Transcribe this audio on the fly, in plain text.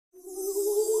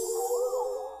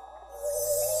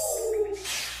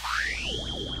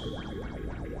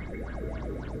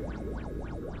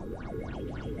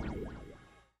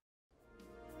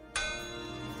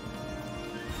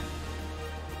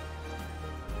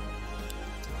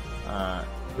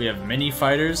We have mini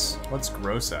fighters. What's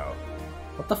gross out?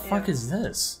 What the fuck is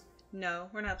this? No,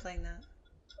 we're not playing that.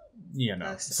 Yeah,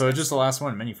 no. So it's just the last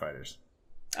one, mini fighters.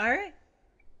 Alright.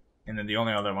 And then the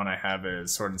only other one I have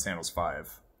is Swords and Sandals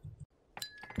 5.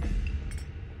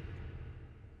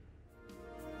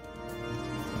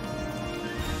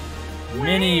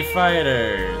 Mini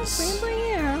fighters!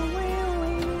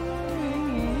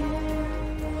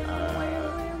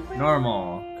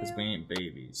 Normal, because we ain't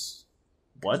babies.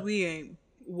 What? We ain't.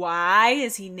 Why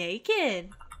is he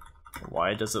naked?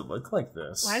 Why does it look like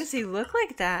this? Why does he look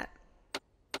like that?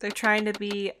 They're trying to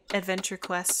be Adventure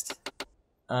Quest.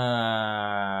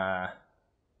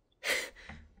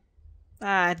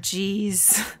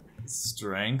 Jeez.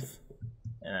 Strength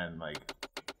and like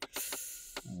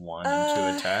 1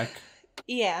 to attack.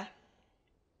 Yeah.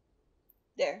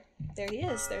 There he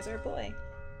is. There's our boy.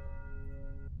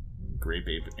 Grape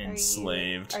ape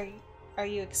enslaved. Are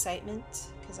you excitement?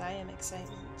 Because I am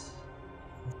excitement.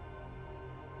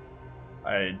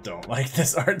 I don't like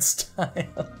this art style.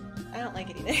 I don't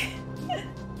like it either.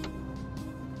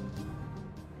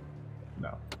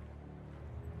 No.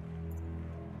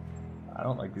 I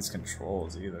don't like these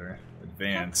controls either.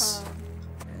 Advance.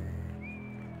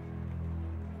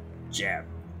 Jab.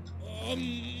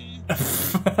 They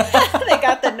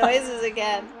got the noises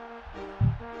again.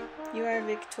 You are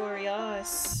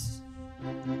victorious.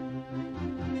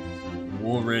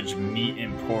 Woolridge Meat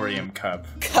Emporium Cup.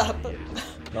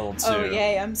 Level 2. Oh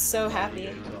yay, I'm so happy.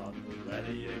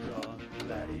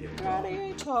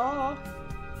 Gladiator.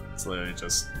 It's literally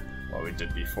just what we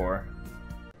did before.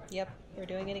 Yep, we're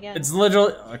doing it again. It's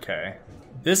literally... Okay.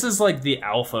 This is like the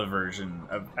alpha version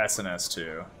of SNS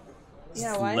 2.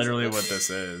 Yeah, why literally what this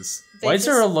is. Why is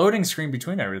there a loading screen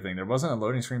between everything? There wasn't a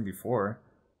loading screen before.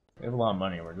 We have a lot of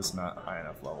money, we're just not high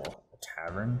enough level. A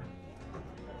tavern?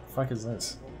 What the fuck is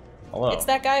this? Hello. It's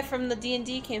that guy from the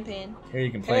D&D campaign. Here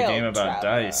you can play a game about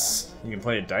dice. You can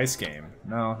play a dice game.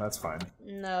 No, that's fine.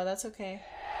 No, that's okay.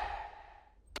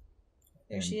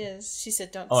 There she is. She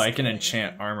said don't. Oh, I can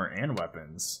enchant armor and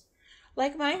weapons.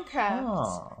 Like Minecraft.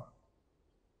 Oh.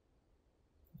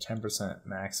 10%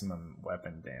 maximum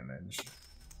weapon damage.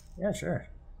 Yeah, sure.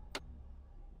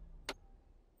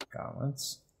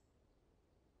 Gauntlets.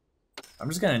 I'm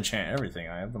just gonna enchant everything.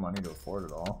 I have the money to afford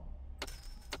it all.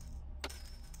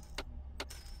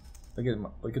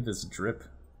 Look at this drip.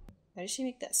 Why does she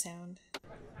make that sound?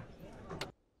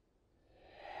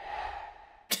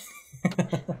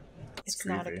 It's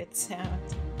not a good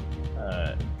sound.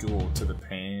 Duel to the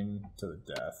pain, to the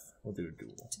death. We'll do a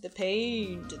duel. To the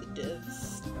pain, to the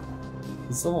death.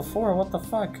 He's level 4, what the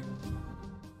fuck?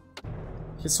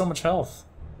 He has so much health.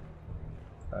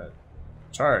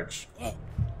 Charge.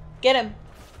 Get him!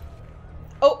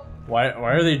 Oh! Why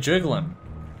are they jiggling?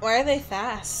 Why are they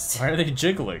fast? Why are they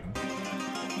jiggling?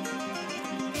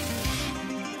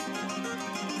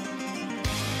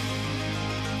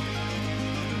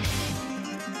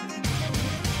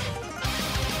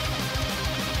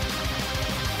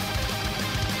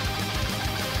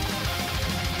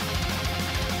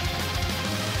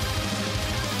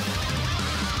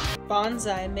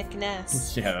 Bonsai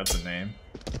McNess. Yeah, that's a name.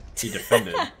 He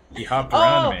defended. He hopped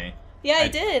around me. Yeah, I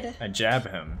did. I jab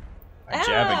him. I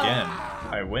jab again.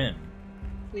 I win.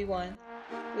 We won.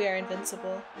 We are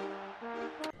invincible.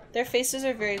 Their faces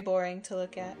are very boring to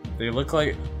look at. They look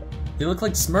like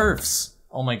Smurfs.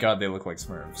 Oh my god, they look like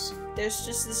Smurfs. There's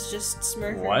just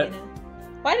Smurf. What? Arena.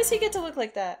 Why does he get to look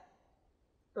like that?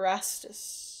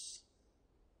 Rastus.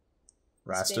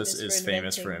 Rastus is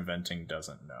famous for inventing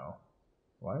doesn't know.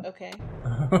 What? Okay.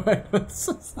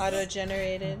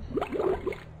 Auto-generated.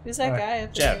 Who's that guy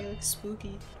up there? He looks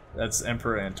spooky. That's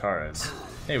Emperor Antares.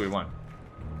 Hey, we won.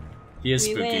 He is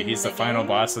spooky. He's the final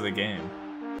boss of the game.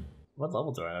 What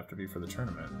level do I have to be for the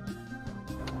tournament?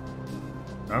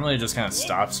 Normally it just kind of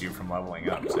stops you from leveling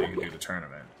up so you can do the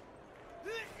tournament.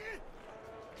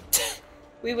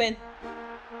 We win.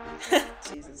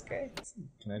 Jesus Christ.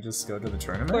 Can I just go to the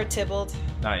tournament? Or Tybalt.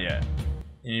 Not yet.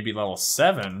 You need to be level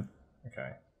 7?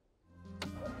 Okay.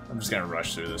 I'm just gonna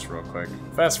rush through this real quick.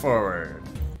 Fast forward.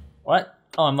 What?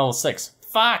 Oh, I'm level 6.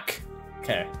 Fuck!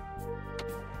 Okay.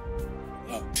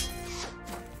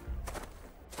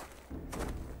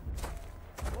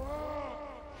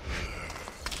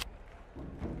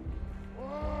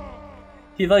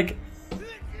 He like...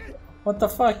 What the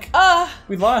fuck?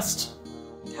 We lost.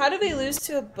 How did we lose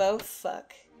to a bow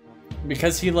fuck?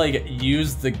 Because he like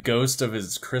used the ghost of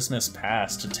his Christmas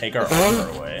past to take our armor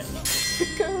away. The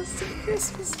ghost of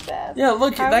Christmas past. Yeah,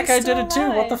 look, that guy did it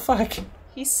too. What the fuck?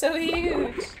 He's so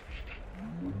huge.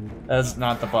 That's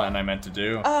not the button I meant to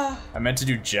do. I meant to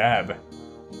do jab.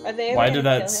 Are they? Why did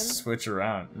that switch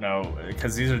around? No,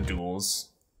 because these are duels.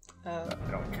 Oh.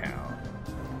 That don't count.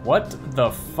 What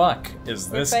the fuck is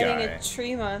this guy? We're fighting a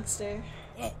tree monster.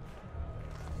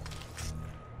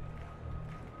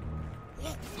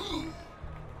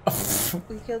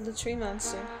 We killed the tree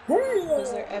monster.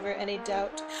 Was there ever any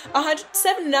doubt?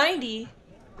 790.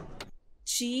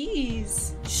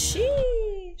 Jeez.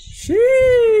 Sheesh.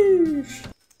 Sheesh.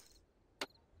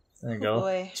 There you go.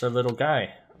 Boy. It's our little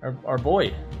guy. Our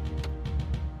boy.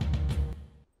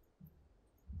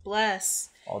 Bless.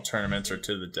 All tournaments are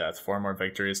to the death. 4 more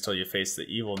victories till you face the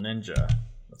evil ninja.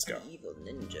 Let's go. Evil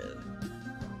ninja.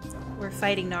 We're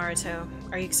fighting Naruto.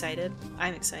 Are you excited?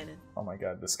 I'm excited. Oh my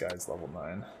god, this guy's level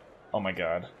 9. Oh my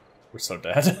god. We're so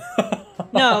dead.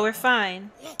 No, we're fine.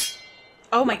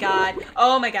 Oh my god.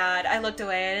 Oh my god. I looked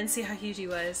away. I didn't see how huge he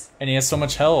was. And he has so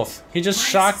much health. He just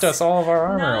shocked us all of our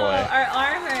armor away. Our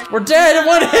armor. We're dead in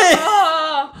 1 hit!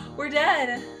 Oh, we're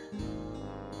dead.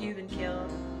 You've been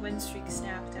killed. Win streak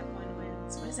snapped at 1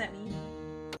 wins. What does that mean?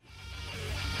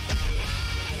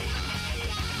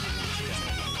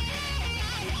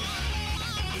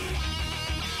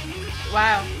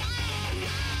 Wow.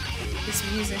 This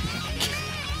music.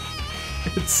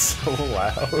 It's so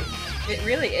loud. It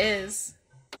really is.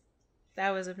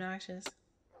 That was obnoxious.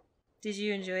 Did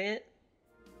you enjoy it?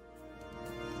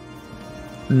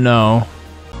 No.